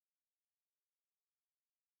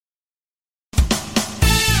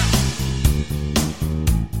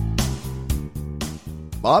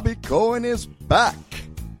Bobby Cohen is back,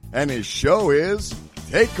 and his show is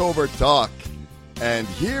Takeover Talk. And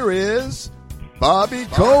here is Bobby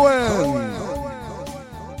Cohen.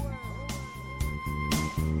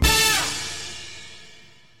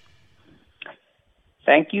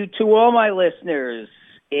 Thank you to all my listeners.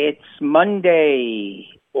 It's Monday,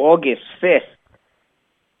 August 5th,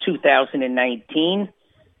 2019,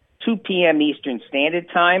 2 p.m. Eastern Standard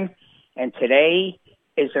Time, and today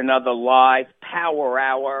is another live power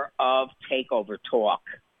hour of Takeover Talk.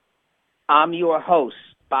 I'm your host,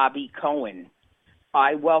 Bobby Cohen.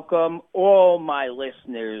 I welcome all my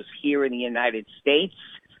listeners here in the United States,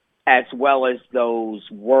 as well as those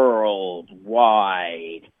worldwide.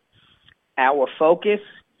 Our focus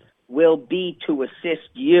will be to assist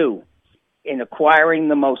you in acquiring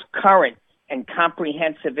the most current and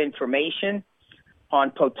comprehensive information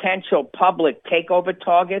on potential public takeover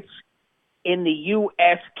targets in the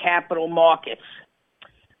U.S. capital markets.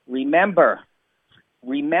 Remember,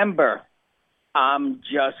 I'm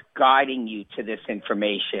just guiding you to this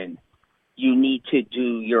information. You need to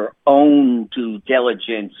do your own due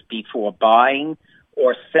diligence before buying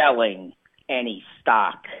or selling any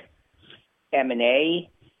stock. M&A,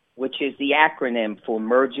 which is the acronym for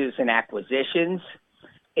mergers and acquisitions,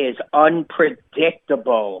 is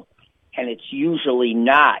unpredictable, and it's usually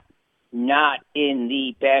not in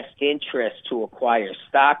the best interest to acquire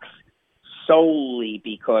stocks solely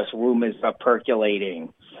because rumors are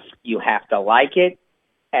percolating. You have to like it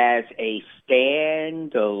as a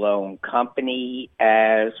standalone company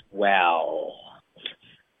as well.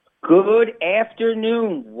 Good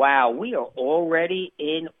afternoon. Wow, we are already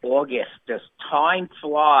in August. Does time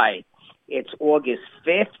fly? It's August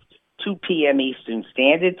 5th, 2 p.m. Eastern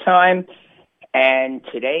Standard Time, and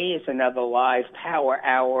today is another live power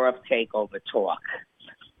hour of Takeover Talk.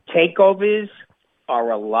 Takeovers are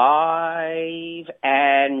alive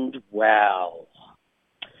and well.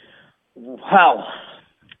 Well,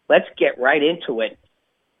 let's get right into it.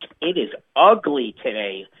 It is ugly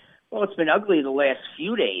today. Well, it's been ugly the last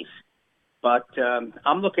few days, but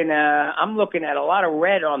I'm looking at a lot of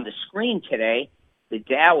red on the screen today. The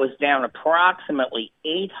Dow is down approximately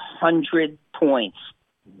 800 points.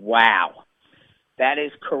 Wow, that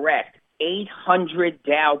is correct. 800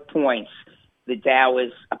 Dow points. The Dow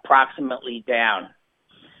is approximately down.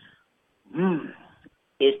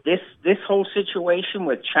 Is this whole situation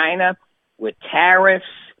with China, with tariffs?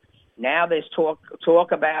 Now there's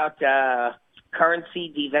talk about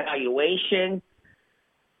currency devaluation.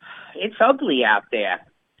 It's ugly out there.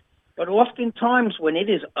 But oftentimes when it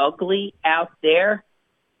is ugly out there,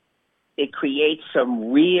 it creates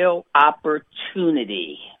some real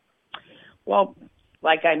opportunity. Well,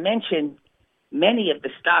 like I mentioned, many of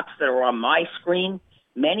the stocks that are on my screen,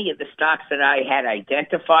 many of the stocks that I had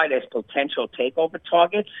identified as potential takeover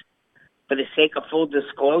targets, for the sake of full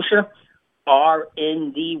disclosure, are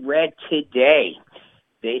in the red today.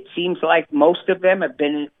 It seems like most of them have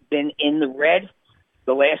been in the red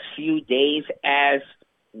the last few days as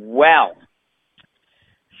well.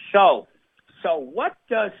 So what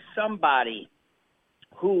does somebody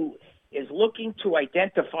who is looking to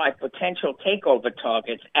identify potential takeover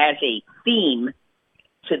targets as a theme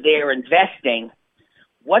to their investing,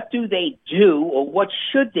 what do they do, or what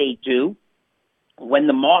should they do when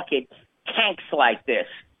the market tanks like this?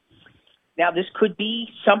 Now, this could be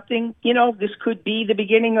something, this could be the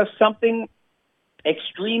beginning of something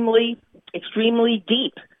extremely, extremely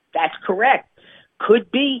deep. That's correct.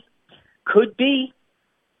 Could be.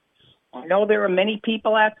 I know there are many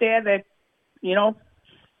people out there that,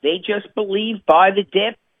 they just believe buy the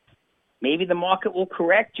dip. Maybe the market will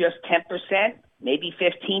correct just 10%, maybe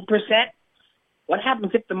 15%. What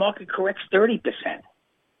happens if the market corrects 30%,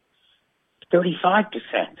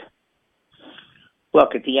 35%?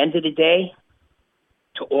 Look, at the end of the day,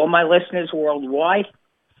 to all my listeners worldwide,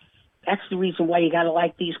 that's the reason why you got to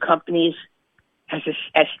like these companies as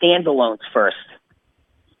standalones first,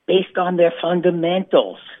 based on their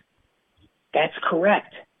fundamentals. That's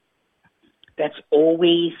correct. That's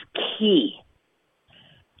always key.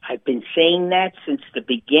 I've been saying that since the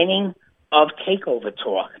beginning of Takeover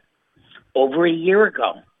Talk. Over a year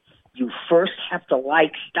ago, you first have to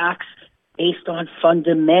like stocks based on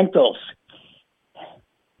fundamentals.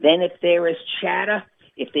 Then if there is chatter,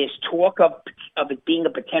 if there's talk of it being a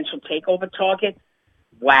potential takeover target,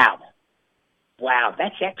 wow,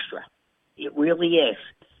 that's extra. It really is.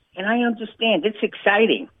 And I understand it's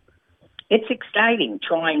exciting. It's exciting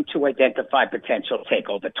trying to identify potential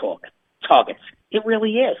takeover targets. It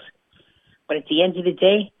really is. But at the end of the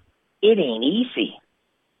day, it ain't easy.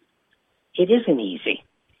 It isn't easy.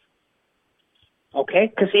 Okay?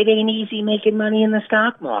 Because it ain't easy making money in the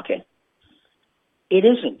stock market. It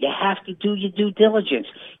isn't. You have to do your due diligence.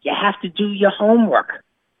 You have to do your homework.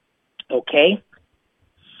 Okay?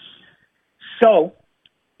 So,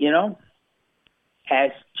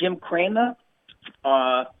 as Jim Cramer,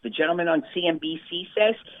 the gentleman on CNBC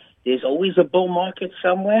says, there's always a bull market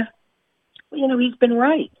somewhere. Well, he's been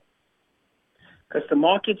right. Because the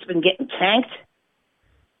market's been getting tanked.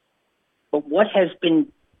 But what has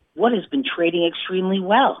been trading extremely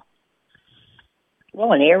well?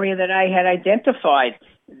 Well, an area that I had identified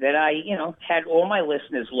that I, had all my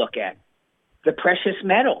listeners look at, the precious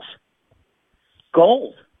metals,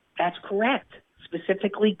 gold. That's correct.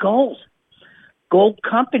 Specifically gold. Gold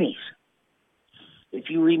companies. If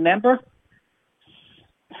you remember,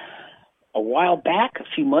 a while back, a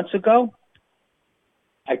few months ago,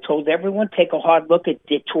 I told everyone, take a hard look at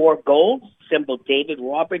Detour Gold, symbol David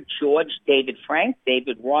Robert, George David Frank,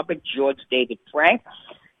 David Robert, George David Frank.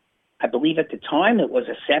 I believe at the time it was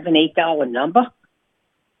a $7-8 number.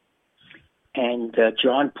 And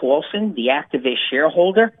John Paulson, the activist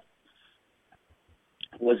shareholder,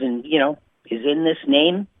 is in this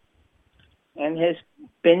name and has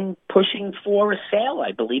been pushing for a sale,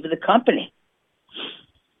 I believe, of the company.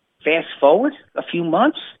 Fast forward a few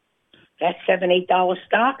months, that $7-8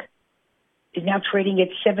 stock is now trading at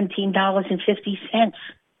 $17.50.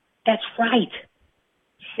 That's right,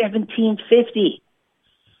 $17.50.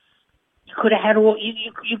 You could have had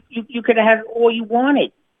you could have had all you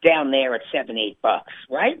wanted down there at $7-8,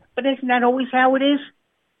 right? But isn't that always how it is?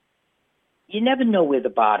 You never know where the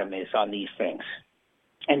bottom is on these things.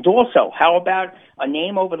 And also, how about a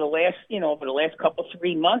name over the last couple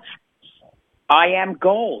 3 months? I Am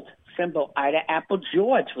Gold, symbol Ida Apple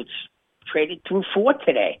George, which traded through 4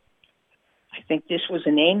 today. I think this was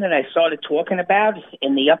a name that I started talking about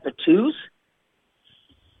in the upper twos.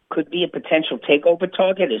 Could be a potential takeover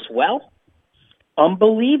target as well.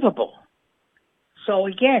 Unbelievable. So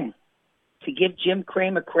again, to give Jim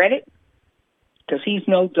Cramer credit, because he's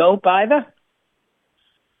no dope either,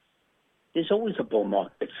 there's always a bull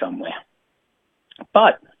market somewhere.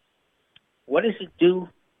 But what does it do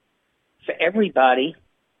for everybody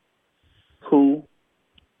who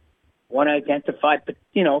want to identify,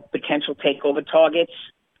 potential takeover targets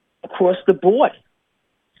across the board?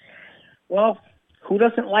 Well, who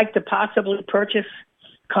doesn't like to possibly purchase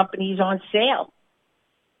companies on sale?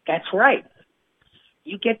 That's right.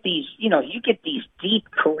 You get these deep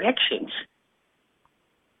corrections.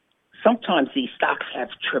 Sometimes these stocks have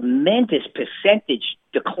tremendous percentage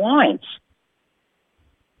declines.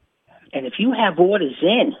 And if you have orders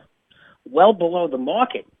in well below the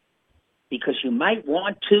market, because you might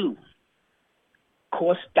want to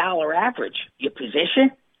cost dollar average your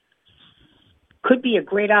position, could be a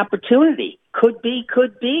great opportunity. Could be.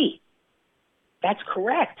 That's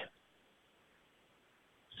correct.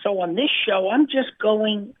 So on this show, I'm just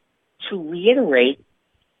going to reiterate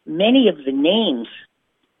many of the names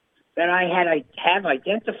that I have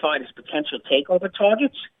identified as potential takeover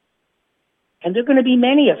targets, and there are going to be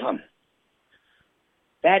many of them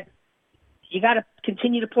that you got to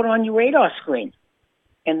continue to put on your radar screen,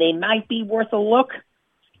 and they might be worth a look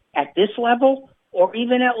at this level or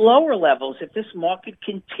even at lower levels if this market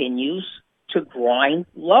continues to grind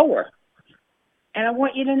lower. And I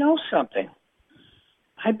want you to know something.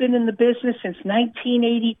 I've been in the business since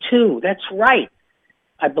 1982. That's right.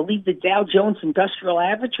 I believe the Dow Jones Industrial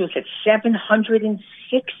Average was at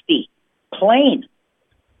 760. Plain.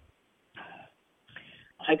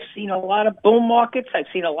 I've seen a lot of bull markets. I've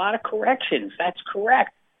seen a lot of corrections. That's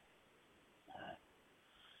correct.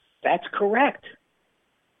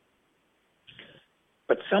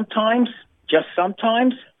 But sometimes, just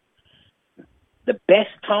sometimes, the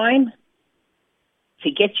best time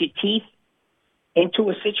to get your teeth into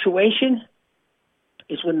a situation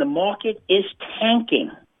is when the market is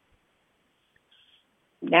tanking.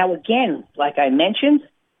 Now, again, like I mentioned,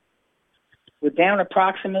 we're down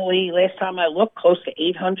approximately, last time I looked, close to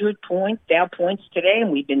 800 Dow points today,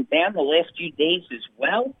 and we've been down the last few days as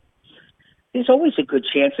well. There's always a good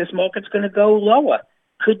chance this market's going to go lower.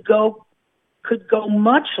 Could go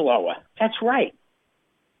much lower. That's right.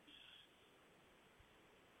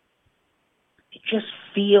 It just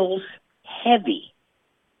feels heavy.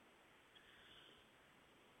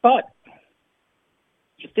 But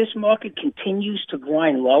if this market continues to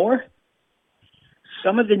grind lower,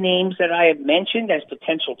 some of the names that I have mentioned as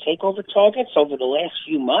potential takeover targets over the last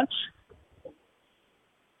few months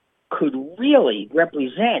could really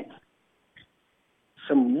represent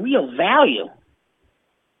some real value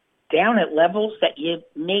down at levels that you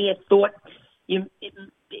may have thought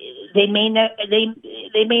they may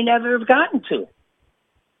never have gotten to.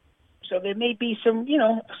 So there may be some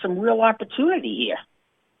real opportunity here.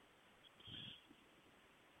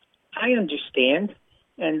 I understand.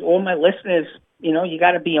 And all my listeners, you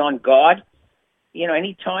got to be on guard.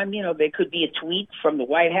 Anytime, there could be a tweet from the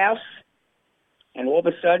White House and all of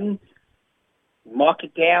a sudden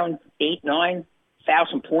market down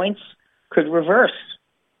 8,000-9,000 points could reverse.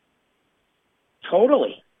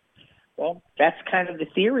 Totally. Well, that's kind of the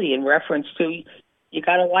theory in reference to you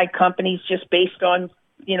got to like companies just based on,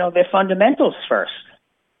 their fundamentals first.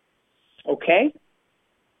 Okay?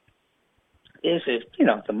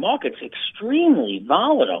 The market's extremely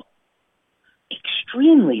volatile.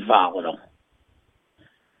 Extremely volatile.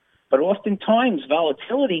 But oftentimes,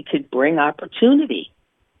 volatility could bring opportunity.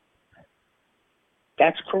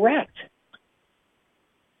 That's correct.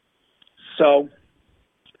 So,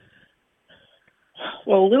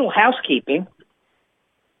 a little housekeeping.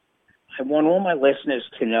 I want all my listeners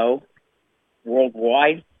to know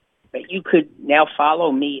worldwide that you could now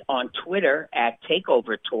follow me on Twitter at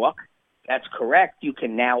Takeover Talk. That's correct. You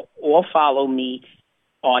can now all follow me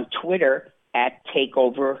on Twitter at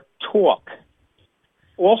Takeover Talk.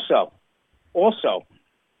 Also,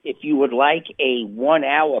 if you would like a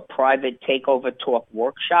 1-hour private Takeover Talk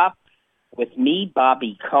workshop with me,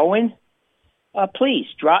 Bobby Cohen, please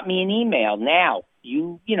drop me an email now.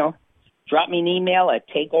 Drop me an email at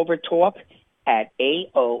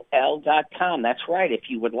takeovertalk@aol.com. That's right. If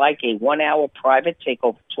you would like a 1-hour private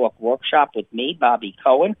Takeover Talk workshop with me, Bobby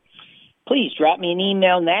Cohen, please drop me an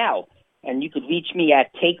email now. And you could reach me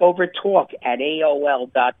at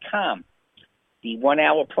takeovertalk@aol.com. The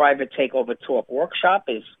 1-hour private Takeover Talk workshop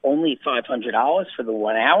is only $500 for the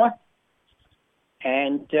 1 hour.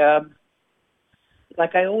 And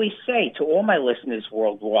like I always say to all my listeners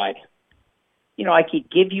worldwide, I could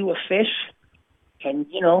give you a fish and,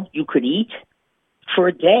 you could eat for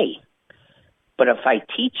a day. But if I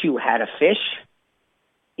teach you how to fish,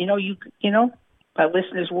 my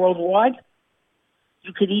listeners worldwide,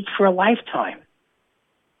 you could eat for a lifetime.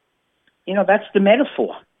 That's the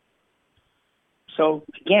metaphor. So,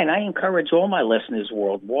 again, I encourage all my listeners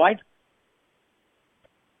worldwide,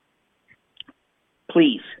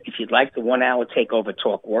 please, if you'd like the 1-hour Takeover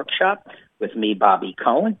Talk workshop with me, Bobby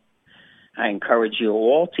Cohen, I encourage you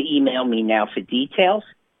all to email me now for details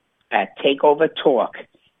at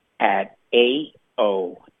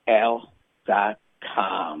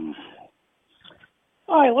takeovertalk@aol.com.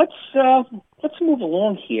 All right, let's move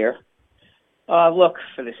along here. Look,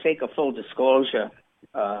 for the sake of full disclosure,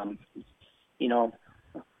 I'm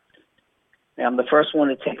the first one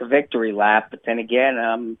to take a victory lap, but then again,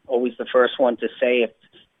 I'm always the first one to say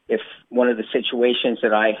if one of the situations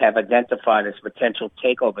that I have identified as potential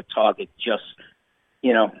takeover target just,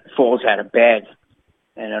 falls out of bed.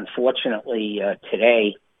 And unfortunately,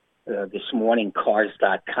 today, this morning,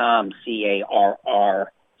 cars.com,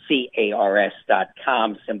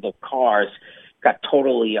 CARS.com, symbol cars, got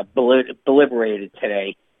totally obliterated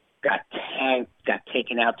today, got tanked, got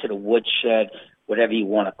taken out to the woodshed, whatever you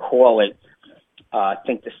want to call it. I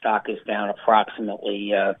think the stock is down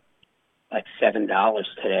approximately like $7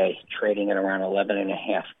 today, trading at around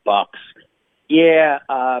 $11.50. Yeah,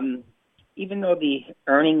 even though the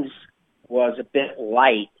earnings was a bit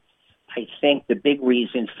light, I think the big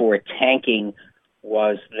reason for it tanking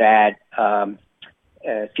was that,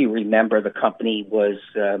 if you remember, the company was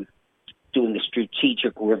doing a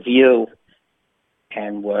strategic review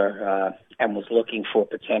and was looking for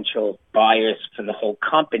potential buyers for the whole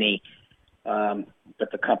company.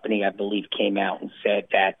 But the company, I believe, came out and said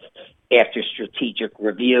that after strategic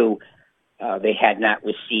review, they had not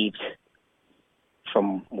received,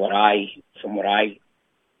 from what I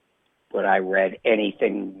read,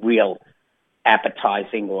 anything real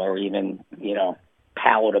appetizing or even,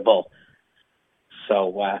 palatable.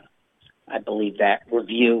 So I believe that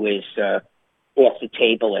review is off the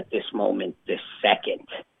table at this moment, this second.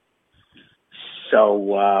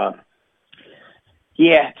 So,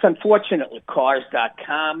 it's unfortunate with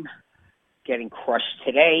cars.com getting crushed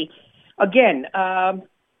today. Again,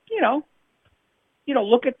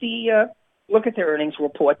 look at the earnings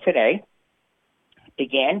report today.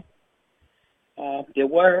 Again, there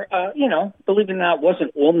were, believe it or not, it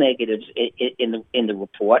wasn't all negatives in the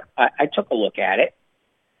report. I took a look at it.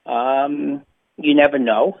 You never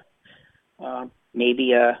know.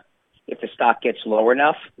 Maybe if the stock gets low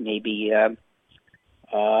enough, maybe a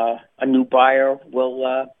new buyer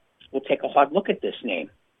will take a hard look at this name.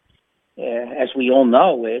 As we all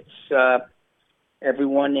know, it's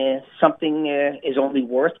everyone is something is only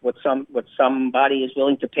worth what somebody is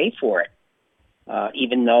willing to pay for it.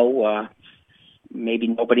 Even though maybe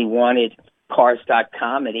nobody wanted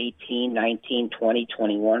Cars.com at 18, 19, 20,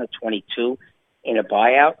 21, or 22 in a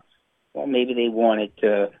buyout. Well, maybe they wanted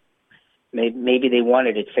maybe they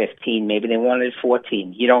wanted it 15, maybe they wanted it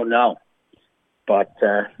 14. You don't know. But,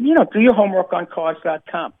 do your homework on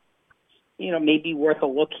Cars.com. Maybe worth a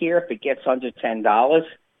look here if it gets under $10.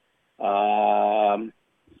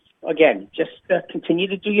 Again, just continue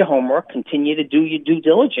to do your homework, continue to do your due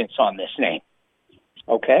diligence on this name.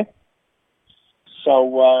 Okay?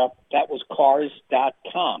 So that was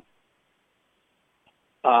Cars.com.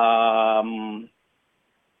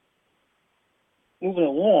 Moving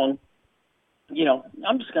along,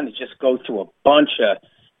 I'm just going to just go through a bunch of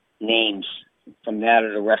names from now to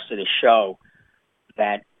the rest of the show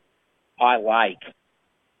that I like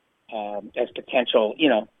as potential,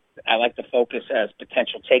 I like to focus as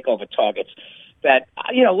potential takeover targets. That,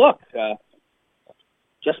 look,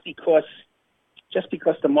 just because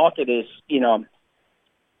the market is,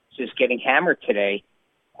 just getting hammered today,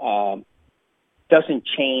 doesn't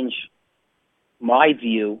change my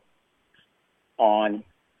view on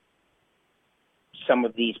some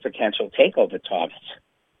of these potential takeover targets.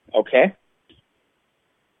 Okay?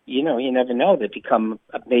 You never know. They become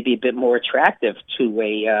maybe a bit more attractive to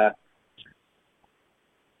a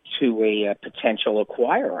potential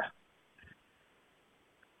acquirer.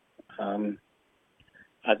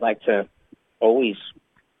 I'd like to always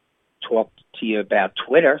talk to you about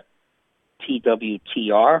Twitter,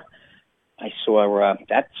 TWTR. I saw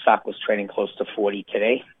that stock was trading close to 40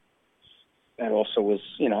 today. That also was,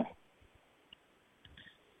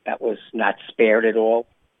 that was not spared at all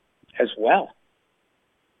as well.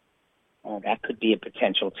 That could be a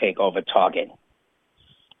potential takeover target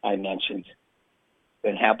I mentioned.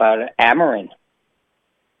 Then how about Amarin?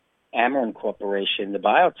 Amarin Corporation, the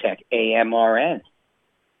biotech, AMRN.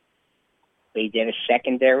 They did a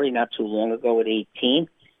secondary not too long ago at 18.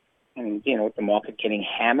 And, with the market getting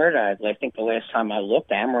hammered, I think the last time I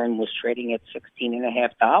looked, Amarin was trading at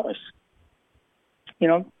 $16.50.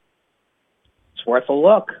 It's worth a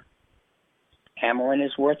look. Amarin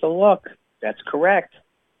is worth a look. That's correct.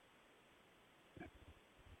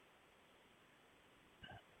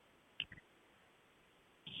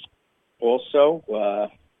 Also, we're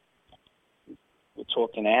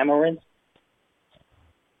talking Amarin.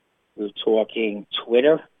 We're talking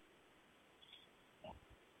Twitter.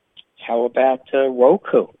 How about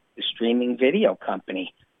Roku, the streaming video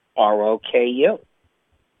company, ROKU?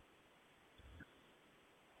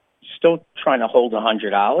 Still trying to hold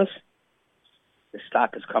 $100. The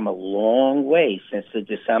stock has come a long way since the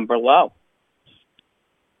December low.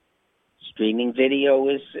 Streaming video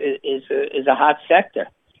is a hot sector.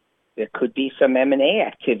 There could be some M&A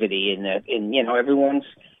activity in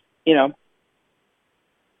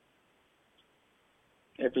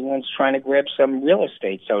everyone's trying to grab some real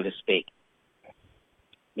estate, so to speak.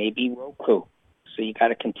 Maybe Roku. So you got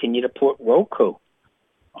to continue to put Roku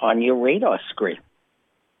on your radar screen.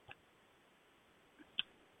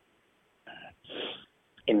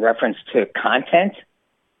 In reference to content,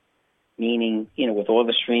 meaning, with all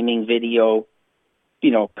the streaming video,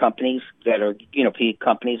 companies that are,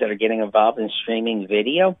 companies that are getting involved in streaming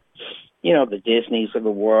video, the Disneys of the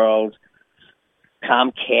world,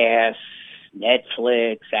 Comcast,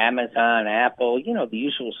 Netflix, Amazon, Apple, the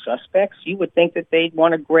usual suspects. You would think that they'd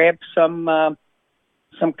want to grab some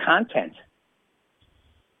content.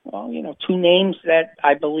 Well, two names that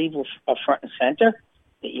I believe are front and center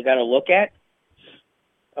that you got to look at.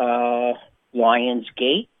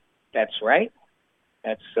 Lionsgate, that's right.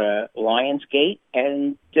 That's Lionsgate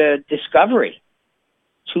and Discovery.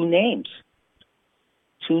 Two names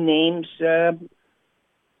that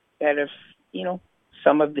have,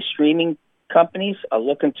 some of the streaming companies are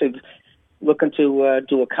looking to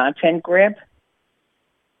do a content grab.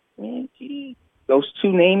 Those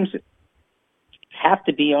two names have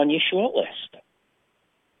to be on your short list.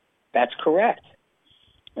 That's correct.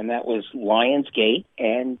 And that was Lionsgate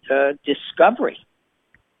and Discovery.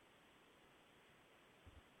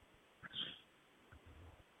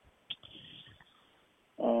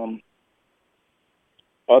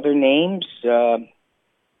 Other names that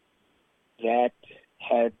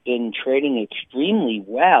had been trading extremely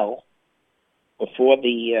well before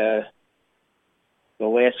the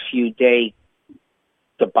last few day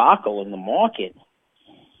debacle in the market,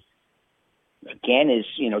 again, is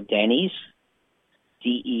Denny's,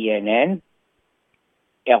 DENN,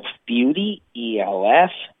 Elf Beauty,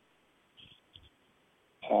 ELF,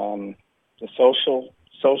 the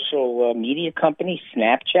social media company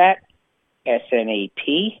Snapchat, SNAP,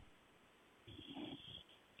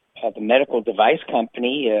 the medical device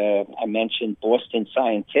company, I mentioned Boston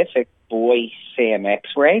Scientific, Boy Sam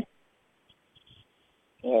X-Ray,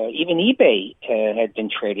 Even eBay had been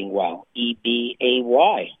trading well,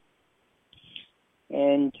 EBAY,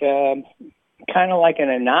 and kind of like an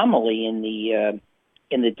anomaly in the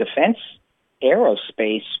defense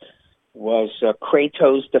aerospace was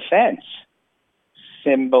Kratos Defense,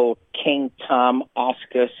 symbol King Tom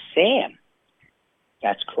Oscar Sam.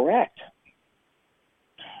 That's correct.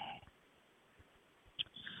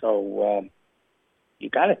 So you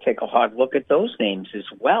got to take a hard look at those names as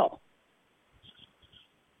well.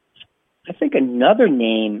 I think another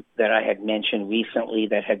name that I had mentioned recently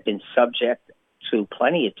that had been subject to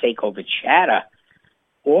plenty of takeover chatter,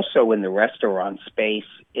 also in the restaurant space,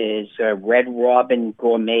 is Red Robin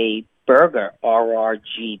Gourmet Burger,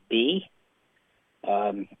 RRGB.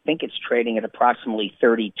 I think it's trading at approximately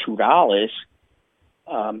 $32.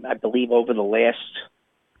 I believe over the last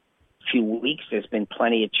few weeks there's been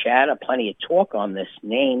plenty of chatter, plenty of talk on this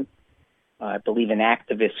name. I believe an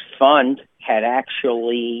activist fund had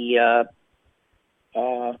actually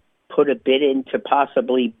put a bid in to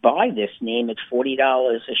possibly buy this name at $40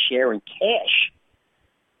 a share in cash.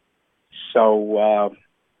 So, I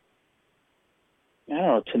don't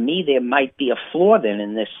know, to me there might be a flaw then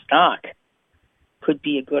in this stock. Could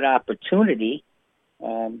be a good opportunity.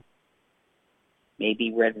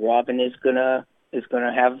 Maybe Red Robin is gonna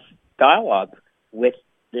have dialogue with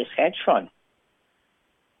this hedge fund.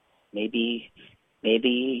 Maybe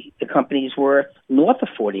the company's worth north of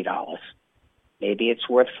 $40. Maybe it's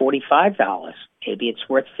worth $45. Maybe it's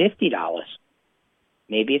worth $50.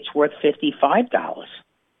 Maybe it's worth $55.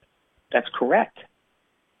 That's correct.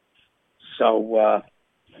 So,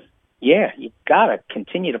 yeah, you got to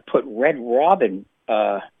continue to put Red Robin,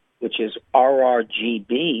 which is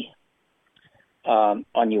RRGB,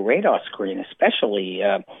 on your radar screen, especially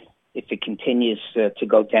if it continues to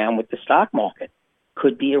go down with the stock market.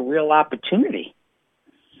 Could be a real opportunity.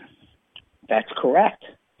 That's correct.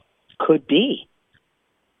 Could be.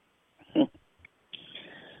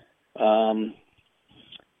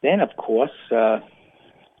 Then, of course, there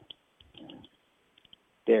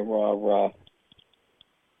are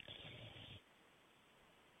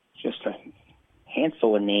just a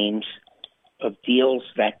handful of names of deals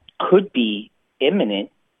that could be imminent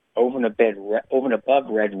over and above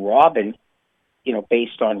Red Robin,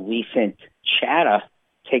 based on recent chatter,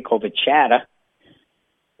 takeover chatter.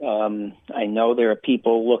 I know there are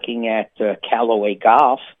people looking at Callaway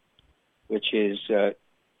Golf, which is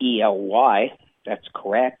ELY. That's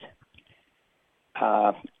correct.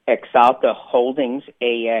 Exalta Holdings,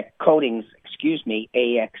 AXTA.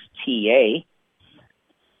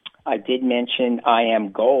 I did mention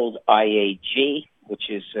IM Gold, IAG, which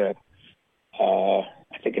is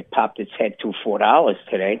I think it popped its head through $4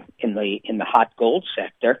 today in the hot gold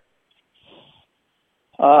sector.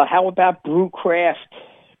 How about Brewcraft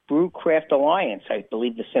Alliance? I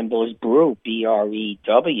believe the symbol is Brew,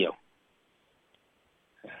 BREW.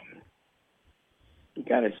 You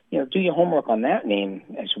got to do your homework on that name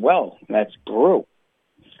as well. That's Brew.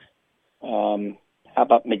 How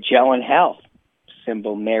about Magellan Health?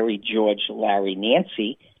 Symbol Mary George Larry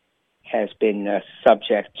Nancy has been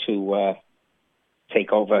subject to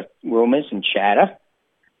takeover rumors and chatter.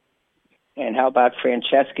 And how about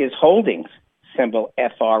Francesca's Holdings? Symbol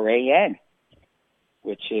FRAN,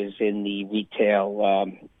 which is in the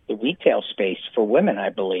retail space for women, I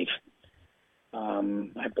believe.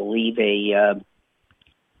 I believe a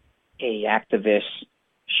activist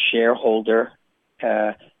shareholder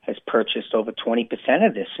has purchased over 20%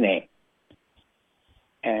 of this name.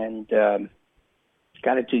 And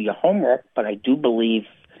got to do your homework, but I do believe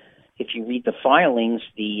if you read the filings,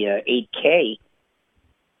 the 8K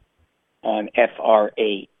on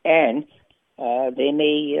FRAN, they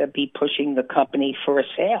may be pushing the company for a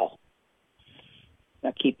sale.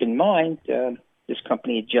 Now, keep in mind, this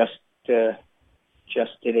company just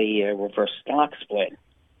did a reverse stock split,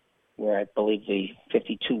 where I believe the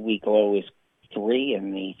 52-week low is 3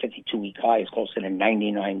 and the 52-week high is closer to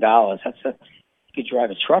 $99. You could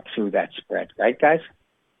drive a truck through that spread, right, guys?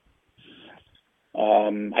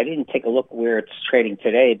 I didn't take a look where it's trading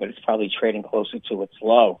today, but it's probably trading closer to its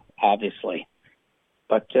low, obviously.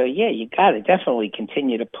 But, yeah, you got to definitely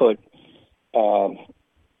continue to put FRAN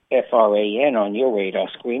on your radar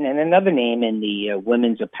screen. And another name in the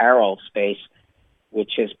women's apparel space,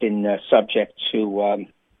 which has been subject to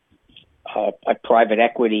a private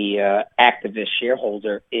equity activist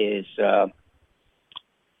shareholder, is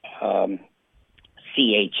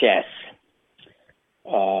CHS,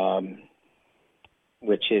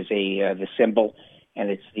 which is the symbol, and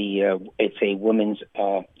it's a women's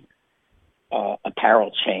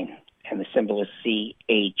apparel chain, and the symbol is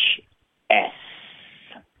CHS.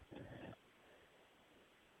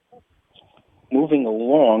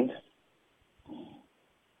 long,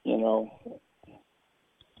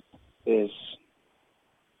 is,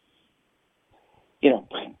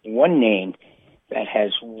 one name that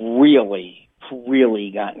has really,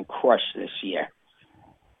 really gotten crushed this year.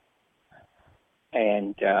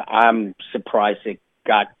 And I'm surprised it's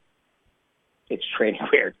trading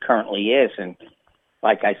where it currently is. And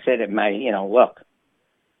like I said, look,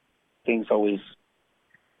 things always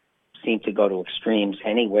seem to go to extremes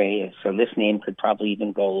anyway. So this name could probably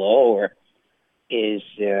even go lower, is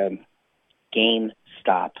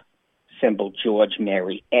GameStop, symbol George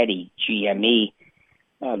Mary Eddie, GME.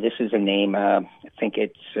 This is a name, I think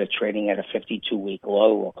it's trading at a 52-week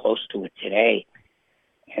low or close to it today,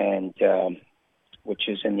 and which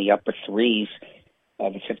is in the upper threes.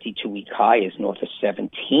 The 52-week high is north of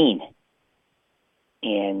 17.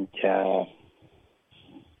 And I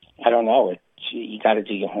don't know. You got to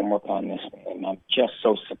do your homework on this. And I'm just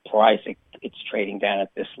so surprised it's trading down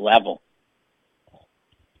at this level.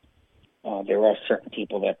 There are certain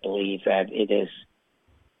people that believe that it is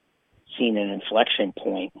seen an inflection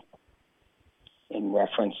point in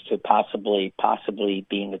reference to possibly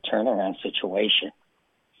being a turnaround situation.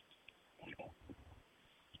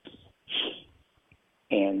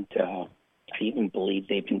 And I even believe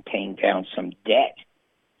they've been paying down some debt,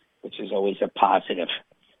 which is always a positive.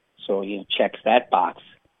 So checks that box.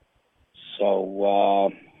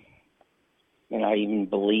 So, I even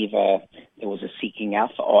believe there was a Seeking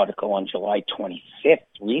Alpha article on July 25th,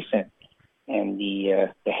 recent, and the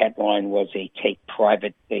headline was a take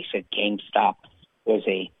private. They said GameStop was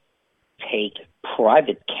a take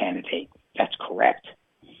private candidate. That's correct.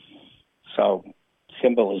 So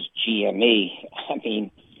symbol is GME. I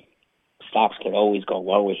mean, stocks could always go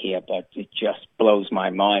lower here, but it just blows my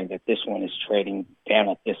mind that this one is trading down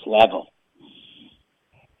at this level.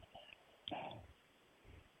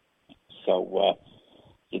 So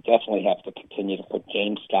you definitely have to continue to put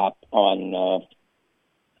GameStop on,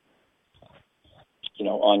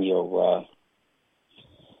 on your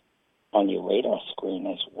radar screen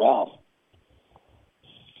as well.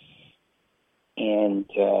 And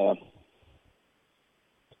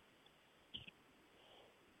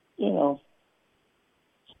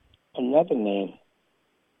another name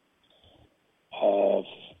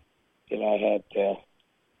that I had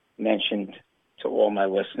mentioned to all my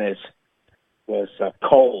listeners was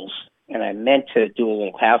Kohl's, and I meant to do a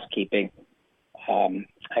little housekeeping. I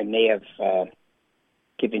may have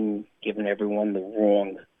given everyone the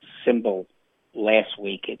wrong symbol last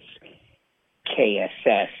week. It's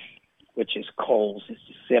KSS, which is Kohl's, is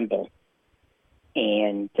the symbol,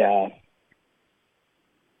 and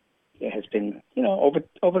there has been, over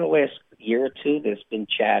the last year or two, there's been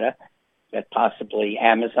chatter that possibly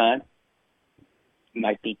Amazon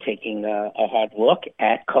might be taking a hard look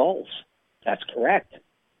at Kohl's. That's correct.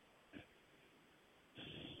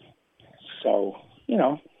 So, you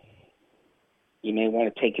may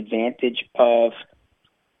want to take advantage of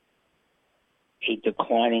a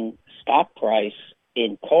declining stock price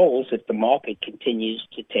in Kohl's if the market continues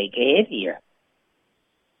to take a hit here.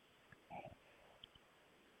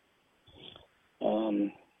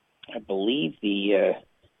 I believe the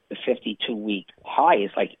 52-week high is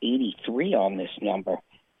like 83 on this number,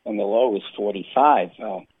 and the low is 45.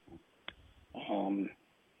 I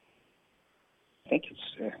think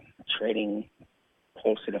it's trading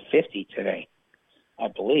closer to 50 today, I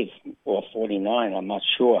believe, or 49. I'm not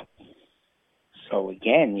sure. So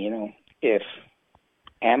again, if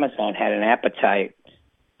Amazon had an appetite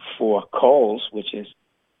for Kohl's, which is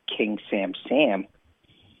King Sam,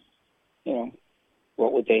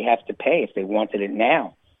 what would they have to pay if they wanted it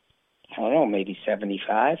now? I don't know, maybe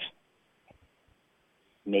 75,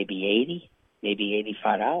 maybe 80, maybe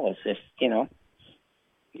 $85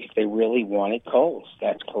 if they really wanted Kohl's.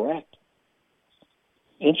 That's correct.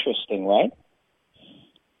 Interesting, right?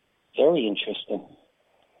 Very interesting.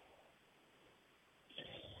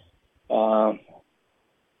 I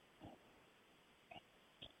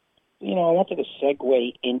wanted to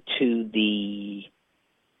segue into the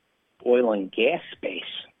oil and gas space.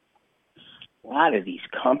 A lot of these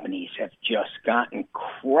companies have just gotten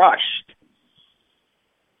crushed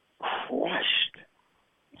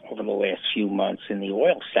over the last few months in the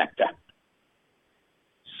oil sector.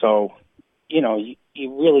 So, you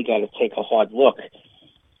really got to take a hard look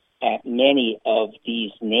at many of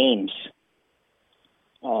these names.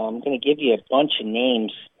 I'm going to give you a bunch of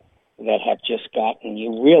names that have just gotten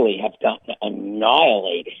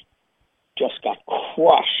annihilated, just got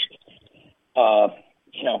crushed. I'll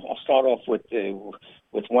start off with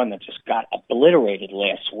one that just got obliterated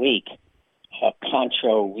last week.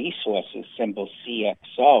 Concho Resources, symbol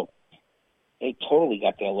CXO. they totally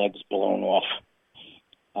got their legs blown off.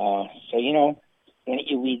 So, you know, why don't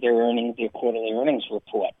you read their quarterly earnings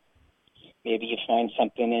report? Maybe you find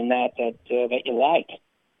something in that you like,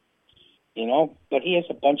 you know. But he has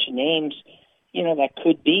a bunch of names, you know, that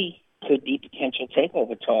could be potential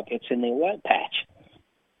takeover targets in the oil patch.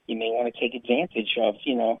 You may want to take advantage of,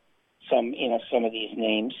 some of these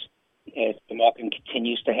names as the market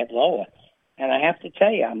continues to head lower. And I have to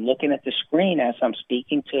tell you, I'm looking at the screen as I'm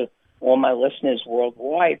speaking to all my listeners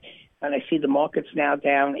worldwide, and I see the market's now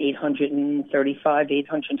down 835,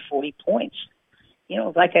 840 points. You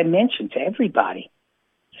know, like I mentioned to everybody,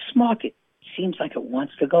 this market seems like it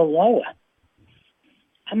wants to go lower.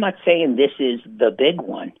 I'm not saying this is the big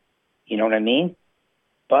one, you know what I mean?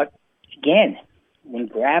 But again, when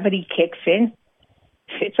gravity kicks in,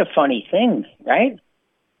 it's a funny thing, right?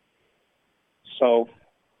 So,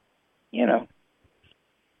 you know,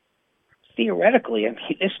 theoretically, I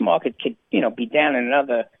mean, this market could, be down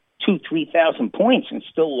another 2,000-3,000 points and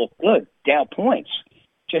still look good, Dow points,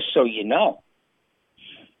 just so you know.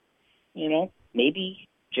 You know, maybe,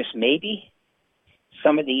 just maybe,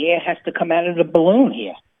 some of the air has to come out of the balloon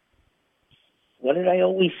here. What did I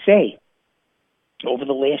always say over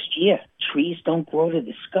the last year? Trees don't grow to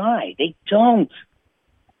the sky. They don't.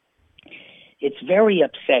 It's very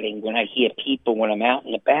upsetting when I hear people, when I'm out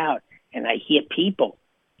and about, and I hear people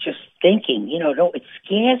just thinking, it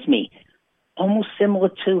scares me. Almost similar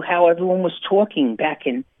to how everyone was talking back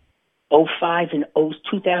in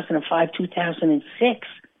 2005, 2006,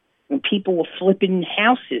 when people were flipping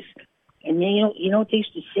houses. And you know what they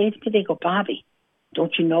used to say to me? They go, Bobby,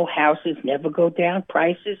 don't you know houses never go down,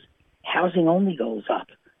 prices? Housing only goes up.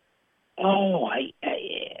 Oh, I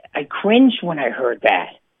cringed when I heard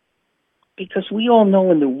that. Because we all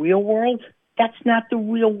know in the real world, that's not the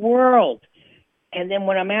real world. And then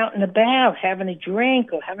when I'm out and about having a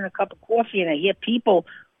drink or having a cup of coffee and I hear people,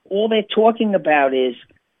 all they're talking about is,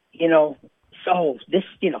 so this,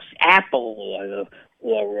 Apple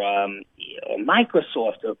or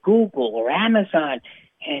Microsoft or Google or Amazon,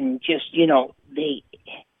 and just, they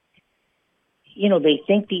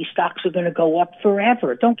think these stocks are going to go up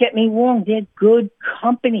forever. Don't get me wrong. They're good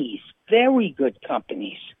companies, very good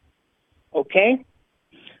companies. Okay?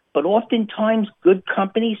 But oftentimes good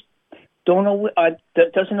companies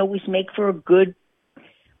doesn't always make for a good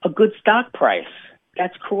stock price.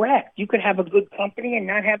 That's correct. You could have a good company and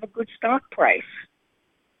not have a good stock price.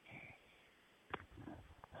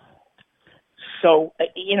 So,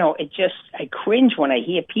 I cringe when I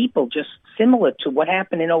hear people just similar to what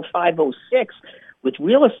happened in 2005, 2006 with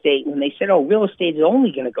real estate when they said, real estate is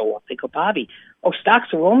only going to go up. They go, Bobby,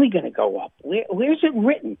 stocks are only going to go up. Where's it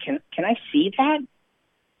written? Can I see that?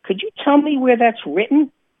 Could you tell me where that's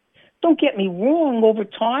written? Don't get me wrong, over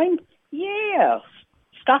time, yeah,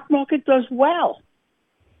 stock market does well.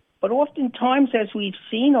 But oftentimes, as we've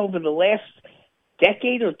seen over the last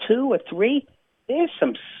decade or two or three, there's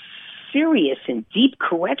some serious and deep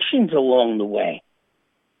corrections along the way.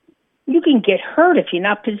 You can get hurt if you're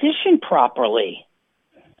not positioned properly.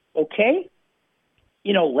 Okay?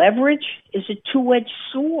 Leverage is a two-edged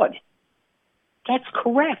sword. That's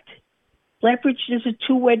correct. Leverage is a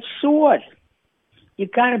two-edged sword. You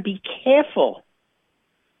got to be careful.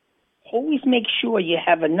 Always make sure you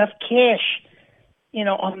have enough cash,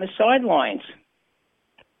 on the sidelines,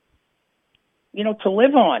 to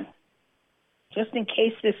live on, just in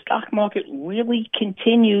case the stock market really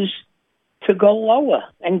continues to go lower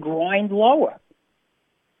and grind lower.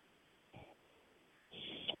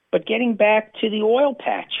 But getting back to the oil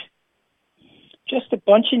patch, just a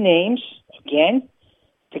bunch of names, again,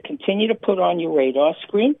 to continue to put on your radar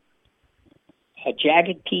screen.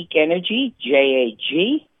 Jagged Peak Energy,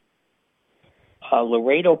 JAG,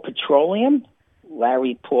 Laredo Petroleum,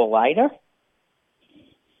 Larry Pauliter,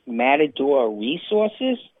 Matador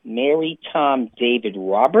Resources, Mary Tom David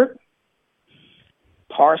Robert,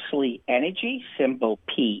 Parsley Energy, symbol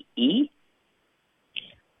PE.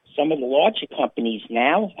 Some of the larger companies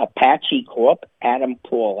now, Apache Corp, Adam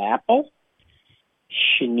Paul Apple,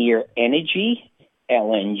 Cheniere Energy,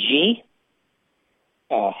 LNG,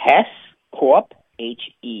 Hess Corp,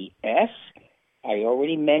 HES. I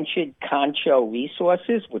already mentioned Concho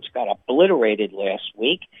Resources, which got obliterated last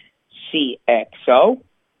week, CXO.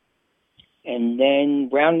 And then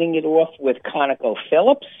rounding it off with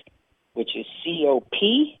ConocoPhillips, which is COP,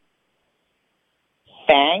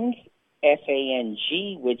 FANG,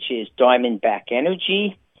 FANG, which is Diamondback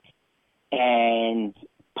Energy, and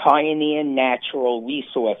Pioneer Natural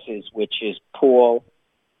Resources, which is Paul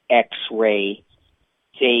X-Ray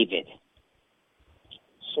David.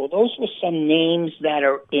 So those were some names that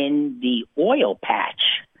are in the oil patch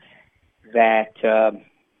that,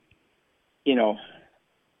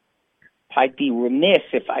 I'd be remiss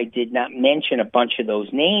if I did not mention a bunch of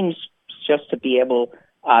those names just to be able,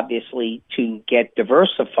 obviously, to get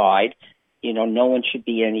diversified. No one should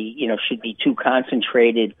be too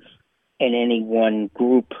concentrated in any one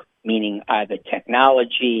group, meaning either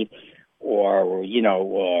technology or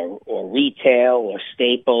retail or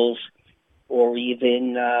staples or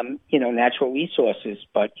even, natural resources.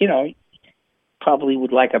 But, probably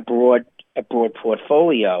would like a broad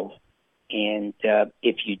portfolio. And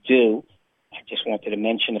if you do, I just wanted to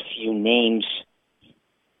mention a few names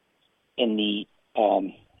in the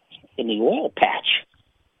oil patch.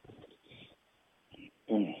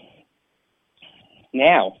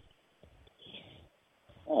 Now,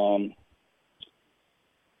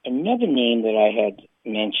 another name that I had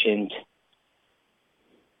mentioned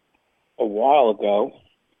a while ago,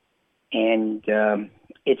 and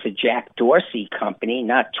it's a Jack Dorsey company,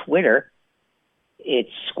 not Twitter.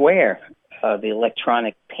 It's Square, the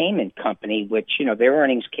electronic payment company, which, their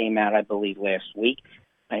earnings came out, I believe, last week.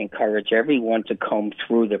 I encourage everyone to comb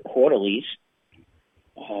through the quarterlies.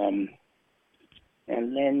 And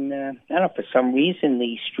then, I don't know, for some reason,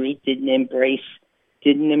 the street didn't embrace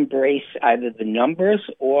either the numbers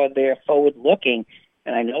or their forward-looking.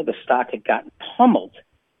 And I know the stock had gotten pummeled.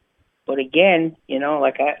 But again,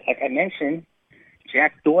 like I mentioned,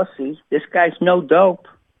 Jack Dorsey, this guy's no dope.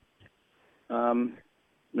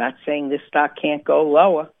 Not saying this stock can't go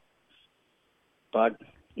lower, but,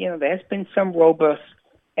 there's been some robust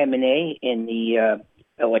M&A in the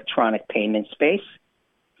electronic payment space.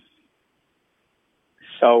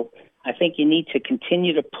 So I think you need to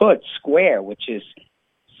continue to put Square, which is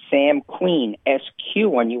Sam Queen, SQ,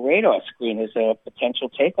 on your radar screen as a potential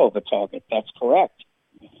takeover target. That's correct.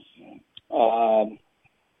 The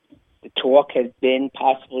talk has been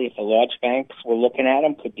possibly, if the large banks were looking at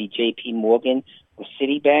them, could be J.P. Morgan or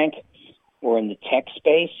Citibank, or in the tech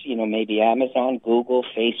space, maybe Amazon, Google,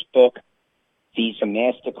 Facebook, Visa,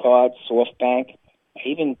 MasterCard, SoftBank,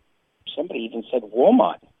 somebody even said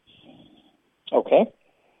Walmart. Okay.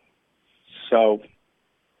 So,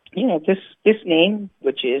 this name,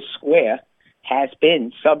 which is Square, has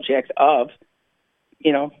been subject of,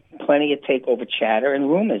 plenty of takeover chatter and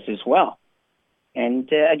rumors as well.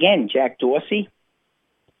 And again, Jack Dorsey,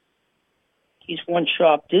 he's one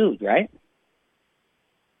sharp dude, right?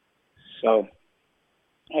 So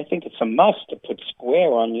I think it's a must to put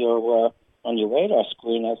Square on your radar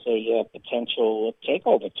screen as a potential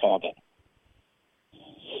takeover target.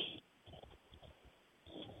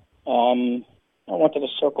 I wanted to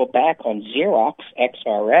circle back on Xerox,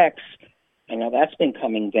 XRX. I know that's been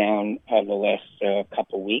coming down the last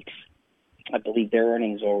couple weeks. I believe their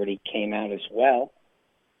earnings already came out as well.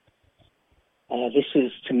 This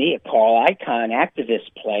is, to me, a Carl Icahn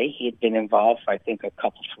activist play. He had been involved, I think,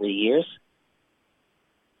 3 years.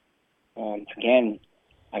 Again,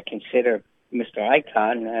 I consider Mr.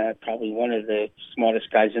 Icahn probably one of the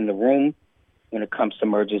smartest guys in the room when it comes to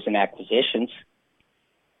mergers and acquisitions.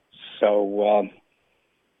 So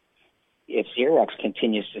if Xerox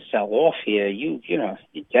continues to sell off here, you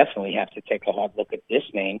definitely have to take a hard look at this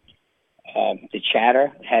name. The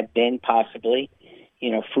chatter had been possibly,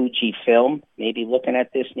 Fujifilm, maybe looking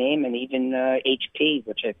at this name, and even HP,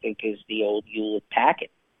 which I think is the old Hewlett Packard.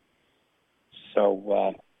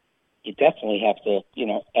 So you definitely have to,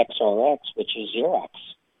 XRX, which is Xerox.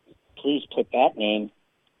 Please put that name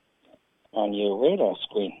on your radar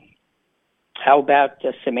screen. How about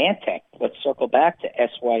Symantec? Let's circle back to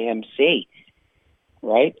SYMC,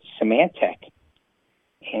 right? Symantec.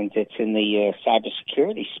 And it's in the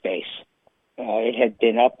cybersecurity space. It had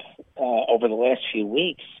been up over the last few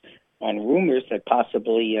weeks on rumors that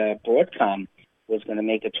possibly Broadcom was going to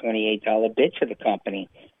make a $28 bid to the company.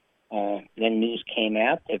 Then news came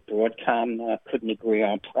out that Broadcom couldn't agree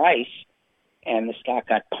on price, and the stock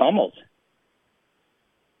got pummeled.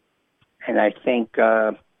 And I think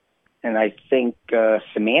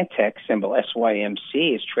Symantec, symbol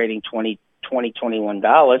SYMC, is trading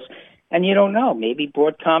 $21. And you don't know. Maybe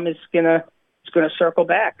Broadcom is gonna circle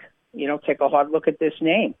back. Take a hard look at this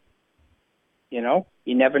name. You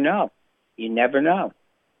never know. You never know.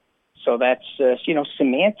 So that's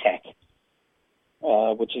Symantec,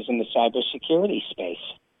 which is in the cybersecurity space.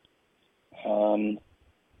 I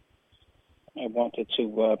wanted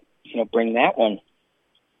to bring that one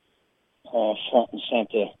front and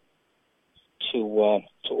center to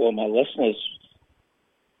all my listeners,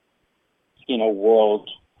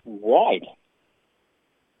 worldwide.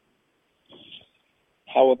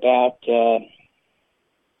 How about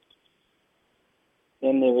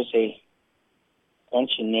then there was a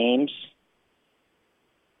bunch of names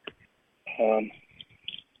of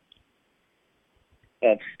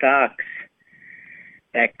stocks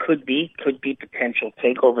that could be potential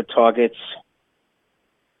takeover targets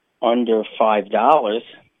under $5.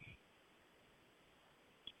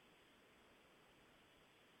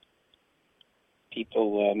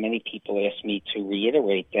 Many people ask me to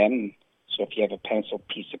reiterate them. So if you have a pencil,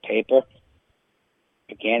 piece of paper,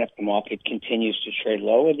 again, if the market continues to trade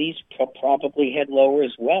lower, these probably head lower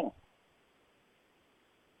as well.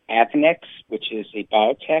 Avenex, which is a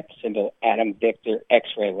biotech, symbol Adam Victor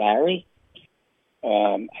X-Ray Larry.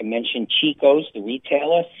 I mentioned Chico's, the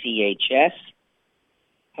retailer, CHS.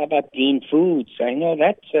 How about Dean Foods? I know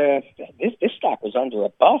that this stock was under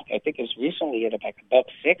 $1. I think it was recently at about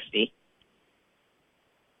 $1.60.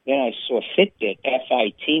 Then I saw Fitbit,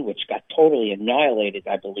 FIT, which got totally annihilated,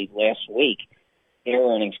 I believe, last week. Their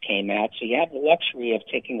earnings came out. So you have the luxury of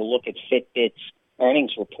taking a look at Fitbit's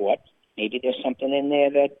earnings report. Maybe there's something in there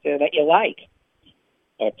that you like.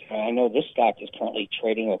 But I know this stock is currently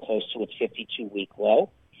trading or close to its 52-week low.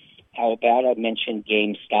 How about I mentioned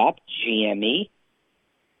GameStop, GME.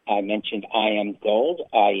 I mentioned IM Gold,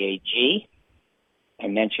 IAG. I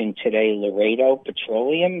mentioned today Laredo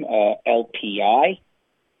Petroleum, LPI.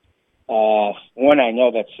 One I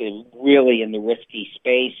know that's really in the risky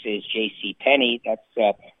space is JCPenney. That's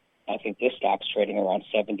I think this stock's trading around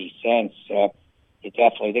 70 cents. They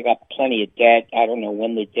got plenty of debt. I don't know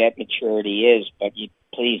when the debt maturity is, but you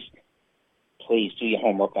please do your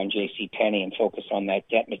homework on JCPenney and focus on that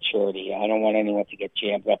debt maturity. I don't want anyone to get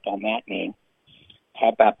jammed up on that name. How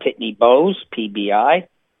about Pitney Bowes, PBI?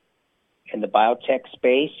 In the biotech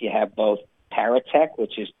space, you have both Paratech,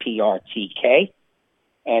 which is PRTK,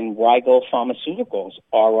 and Rigel Pharmaceuticals,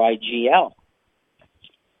 RIGL.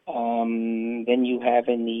 Then you have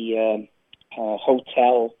in the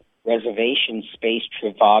hotel reservation space,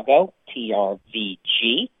 Trivago,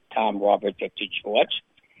 TRVG, Tom, Robert, Victor, George.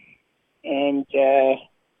 And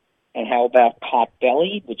how about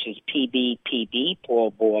Potbelly, which is PBPB,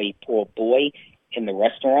 poor boy, in the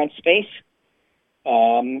restaurant space.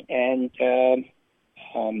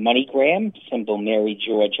 MoneyGram, symbol Mary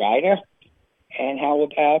George Ida. And how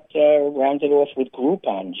about rounded off with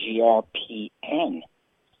Groupon, GRPN?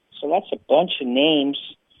 So that's a bunch of names,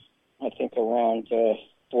 I think around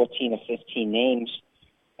 14 or 15 names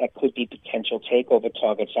that could be potential takeover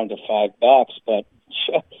targets under $5. But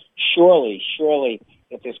surely,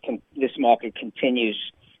 if this market continues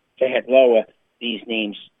to head lower, these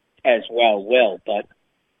names as well will. But,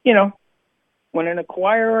 when an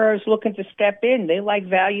acquirer is looking to step in, they like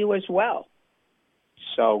value as well.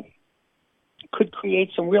 So could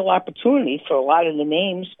create some real opportunity for a lot of the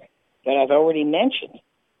names that I've already mentioned.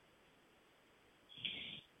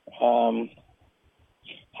 How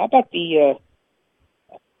about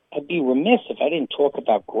I'd be remiss if I didn't talk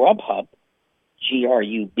about Grubhub,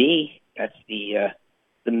 GRUB. That's the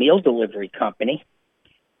meal delivery company.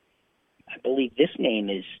 I believe this name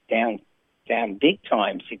is down big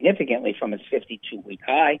time, significantly from its 52-week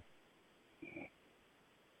high.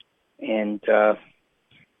 And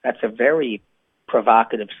that's a very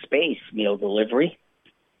provocative space, meal delivery.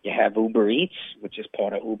 You have Uber Eats, which is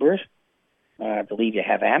part of Uber. I believe you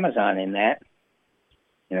have Amazon in that.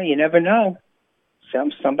 You never know.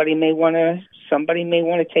 Somebody may want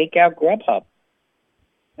to take out Grubhub.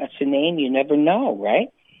 That's a name you never know, right?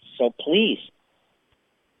 So please,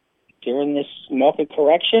 during this market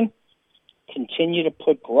correction, continue to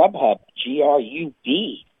put Grubhub,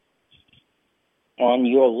 GRUB, on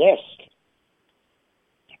your list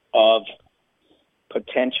of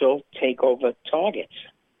potential takeover targets.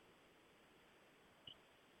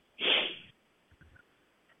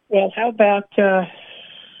 Well, how about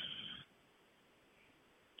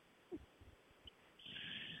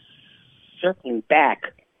circling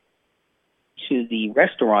back to the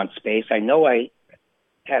restaurant space? I know I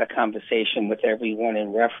had a conversation with everyone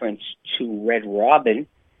in reference to Red Robin.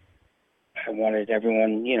 I wanted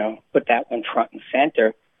everyone, put that one front and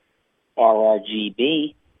center,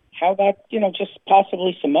 RRGB. How about, just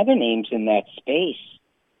possibly some other names in that space,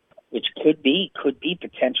 which could be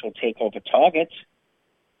potential takeover targets.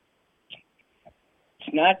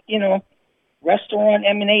 It's not, restaurant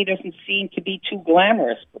M&A doesn't seem to be too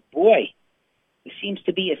glamorous, but boy, there seems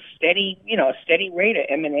to be a steady rate of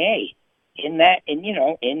M&A in that, in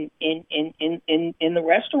the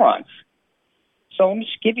restaurants. So let me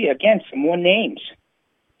just give you again some more names.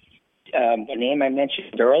 The name I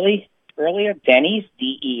mentioned earlier, Denny's,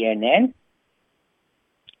 DENN,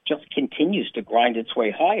 just continues to grind its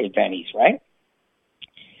way higher. Denny's, right?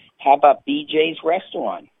 How about BJ's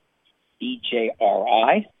Restaurant,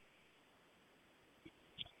 BJRI?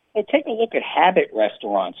 Well, take a look at Habit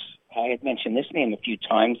Restaurants, I had mentioned this name a few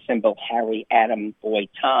times, symbol Harry, Adam, Boy,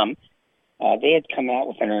 Tom. They had come out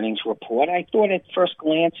with an earnings report. I thought at first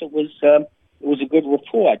glance it was a good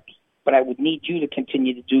report, but I would need you to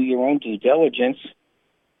continue to do your own due diligence.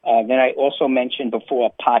 Then I also mentioned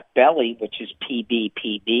before Potbelly, which is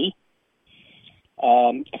PBPB.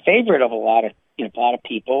 A favorite of a lot of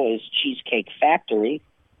people is Cheesecake Factory.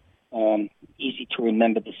 Easy to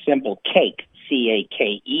remember the symbol cake,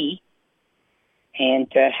 CAKE.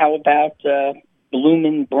 And how about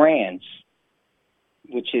Bloomin' Brands,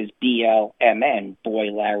 which is BLMN,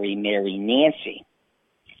 Boy, Larry, Mary, Nancy.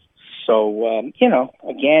 So,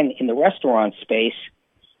 again, in the restaurant space,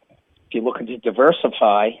 if you're looking to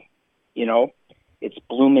diversify, it's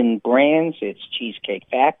Bloomin' Brands, it's Cheesecake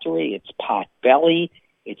Factory, it's Potbelly,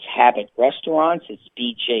 it's Habit Restaurants, it's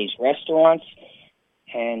BJ's Restaurants.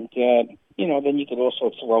 And, then you could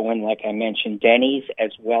also throw in, like I mentioned, Denny's,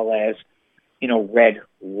 as well as, Red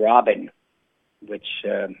Robin, which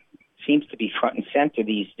seems to be front and center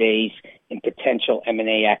these days in potential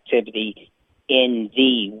M&A activity in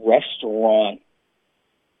the restaurant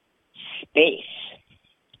space.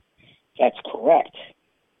 That's correct.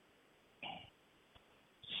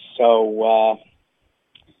 So,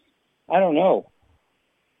 I don't know.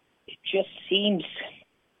 It just seems,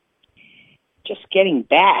 just getting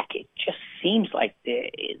back, it just seems like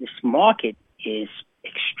this market is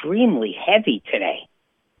extremely heavy today.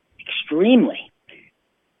 Extremely.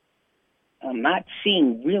 I'm not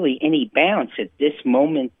seeing really any bounce at this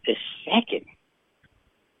moment, this second.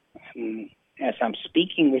 As I'm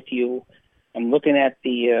speaking with you, I'm looking at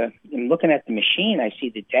the machine. I see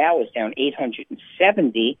the Dow is down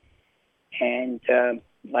 870, and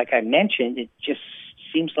like I mentioned, it just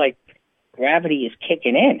seems like gravity is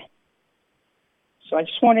kicking in. So I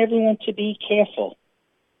just want everyone to be careful.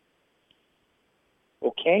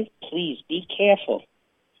 Okay? Please be careful.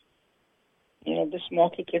 This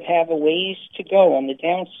market could have a ways to go on the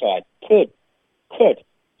downside. Could.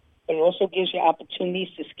 But it also gives you opportunities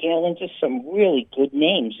to scale into some really good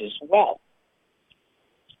names as well.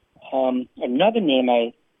 Another name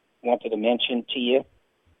I wanted to mention to you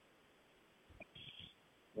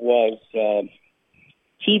was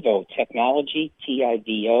TiVo Technology,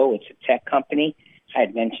 TIVO. It's a tech company. I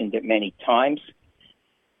had mentioned it many times.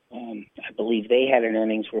 I believe they had an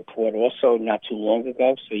earnings report also not too long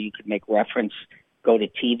ago, so you could make reference, go to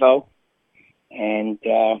TiVo. And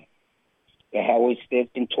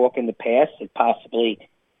they've been talking in the past that possibly,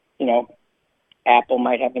 Apple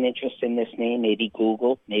might have an interest in this name, maybe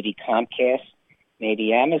Google, maybe Comcast,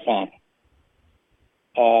 maybe Amazon.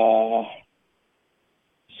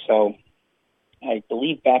 So I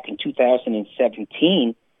believe back in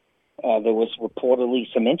 2017, there was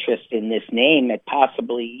reportedly some interest in this name at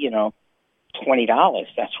possibly, $20.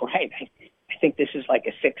 That's right. I think this is like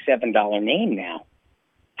a $6-7 name now.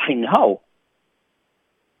 I know.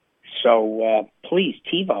 So please,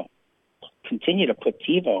 TiVo, continue to put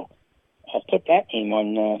TiVo. I'll put that name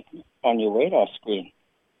on your radar screen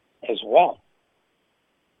as well.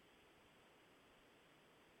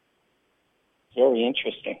 Very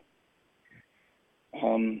interesting.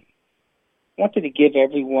 Wanted to give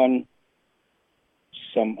everyone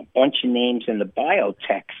a bunch of names in the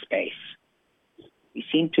biotech space. We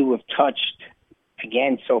seem to have touched,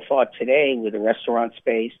 again, so far today with the restaurant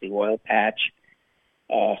space, the oil patch,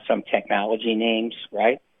 some technology names,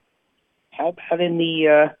 right? How about in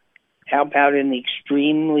the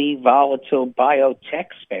extremely volatile biotech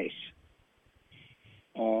space?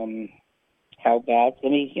 How about,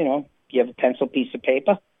 you have a pencil, piece of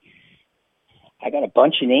paper? I got a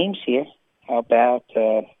bunch of names here. How about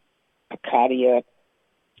Acadia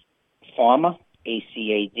Pharma,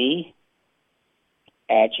 ACAD,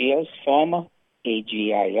 Agios Pharma,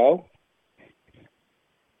 AGIO,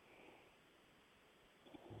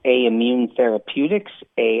 A Immune Therapeutics,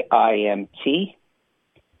 AIMT.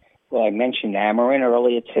 Well, I mentioned Amarin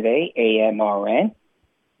earlier today, AMRN.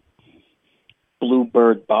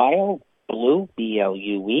 Bluebird Bio, Blue,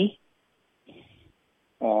 BLUE.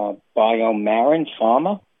 Biomarin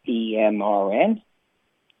Pharma, EMRN.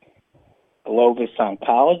 Glovis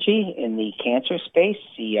Oncology in the cancer space,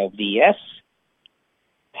 COVS.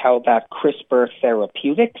 How about CRISPR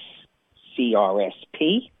Therapeutics,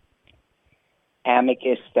 CRSP?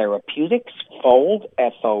 Amicus Therapeutics, Fold,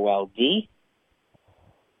 FOLD.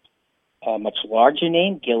 A much larger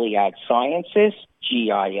name, Gilead Sciences,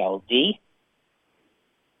 GILD.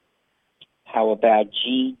 How about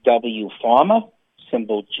GW Pharma,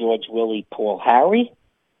 symbol George Willie Paul Harry?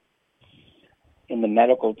 In the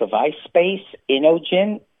medical device space,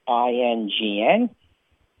 Inogen, INGN.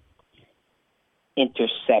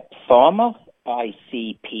 Intercept Pharma,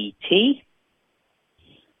 ICPT,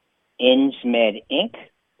 Insmed Inc.,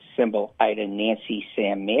 symbol Ida Nancy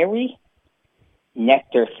Sam Mary,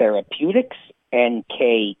 Nectar Therapeutics,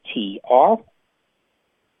 NKTR,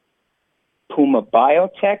 Puma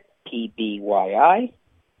Biotech, PBYI.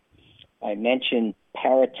 I mentioned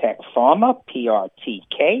Paratech Pharma,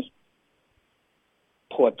 PRTK,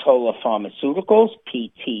 Portola Pharmaceuticals,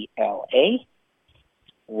 PTLA,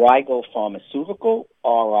 Rigel Pharmaceutical,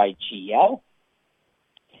 RIGL,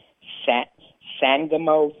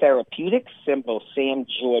 Sangamo Therapeutics, symbol Sam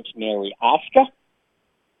George Mary Oscar,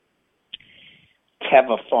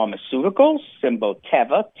 Teva Pharmaceuticals, symbol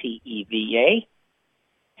Teva, TEVA.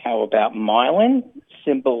 How about Mylan,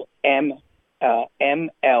 symbol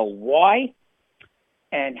MLY?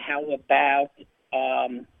 And how about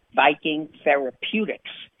Viking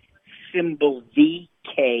Therapeutics, symbol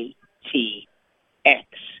VKTX?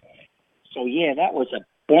 So, yeah, that was a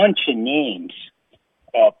bunch of names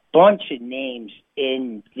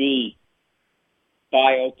in the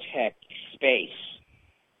biotech space.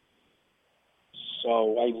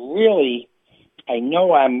 So I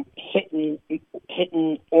know I'm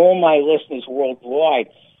hitting all my listeners worldwide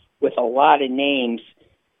with a lot of names,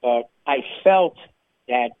 but I felt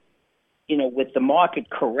that, with the market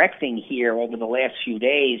correcting here over the last few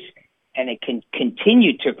days, and it can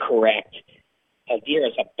continue to correct, there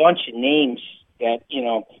is a bunch of names that,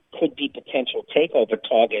 could be potential takeover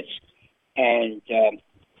targets, and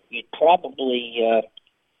you'd probably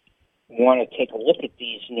want to take a look at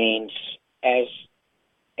these names as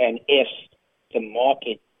and if the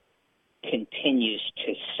market continues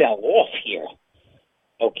to sell off here.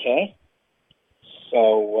 Okay?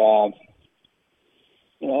 So,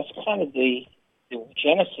 that's kind of the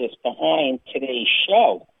genesis behind today's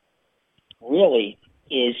show, really,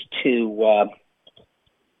 is to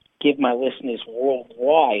give my listeners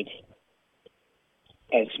worldwide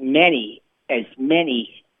as many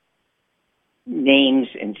names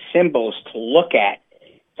and symbols to look at,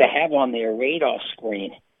 to have on their radar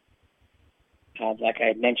screen. Like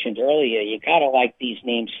I mentioned earlier, you got to like these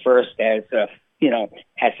names first as a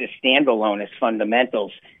standalone, as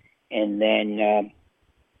fundamentals, and then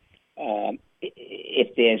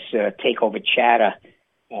if there's takeover chatter,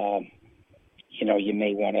 you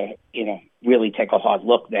may want to really take a hard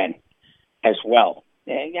look then as well.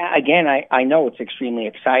 Again, I know it's extremely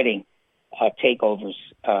exciting takeovers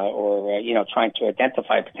or trying to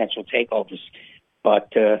identify potential takeovers,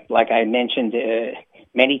 but like I mentioned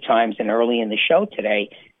many times and early in the show today,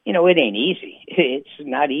 it ain't easy. It's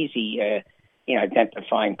not easy,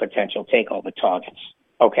 identifying potential takeover targets.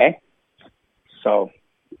 Okay, so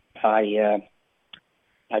I'd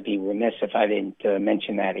be remiss if I didn't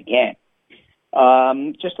mention that again.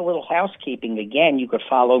 Just a little housekeeping. Again, you could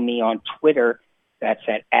follow me on Twitter. That's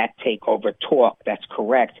at Takeover Talk. That's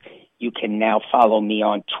correct. You can now follow me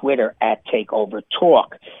on Twitter at Takeover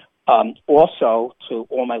Talk. Also, to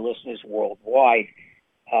all my listeners worldwide,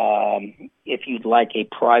 if you'd like a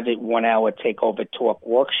private 1-hour Takeover Talk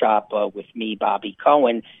workshop with me, Bobby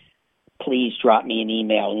Cohen, please drop me an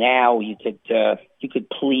email now. You could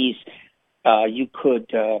please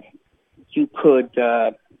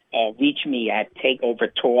reach me at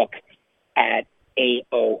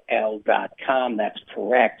takeovertalk@aol.com. That's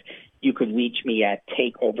correct. You could reach me at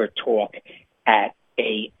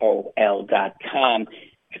takeovertalk@aol.com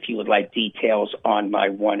if you would like details on my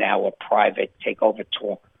 1-hour private Takeover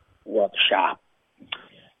Talk workshop.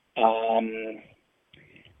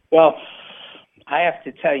 Well, I have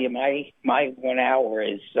to tell you, my 1 hour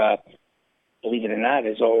is, believe it or not,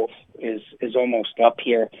 is almost up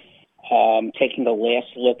here. Taking a last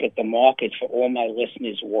look at the market for all my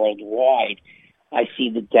listeners worldwide, I see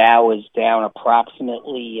the Dow is down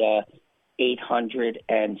approximately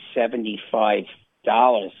 $875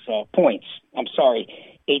 points. I'm sorry,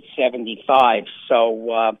 875.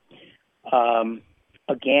 So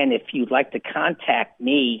again, if you'd like to contact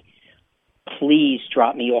me, please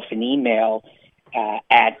drop me off an email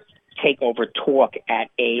at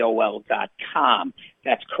takeovertalk@aol.com.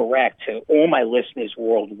 That's correct. To all my listeners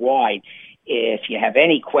worldwide, if you have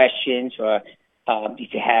any questions or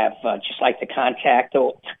if you have just like to contact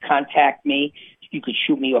me, you could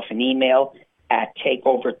shoot me off an email at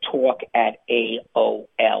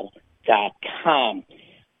takeovertalk@aol.com.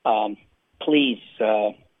 Please,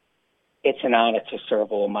 it's an honor to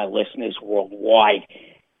serve all my listeners worldwide.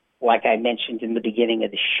 Like I mentioned in the beginning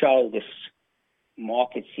of the show, this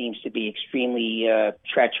market seems to be extremely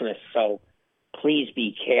treacherous, so please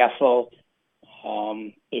be careful.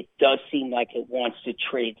 It does seem like it wants to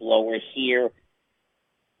trade lower here,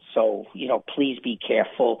 so please be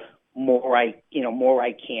careful. More I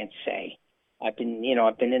can't say. I've been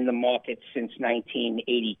in the market since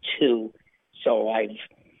 1982, so I've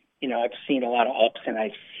seen a lot of ups and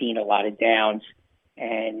I've seen a lot of downs,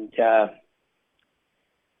 and I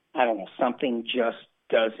don't know, something just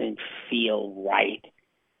doesn't feel right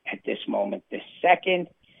at this moment. This second,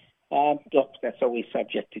 look, that's always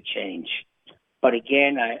subject to change. But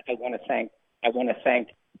again, I want to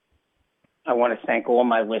thank all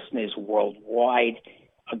my listeners worldwide.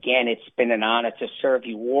 Again, it's been an honor to serve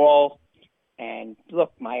you all. And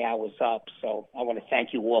look, my hour's up, so I want to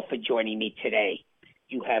thank you all for joining me today.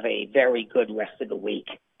 You have a very good rest of the week,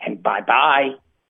 and bye-bye.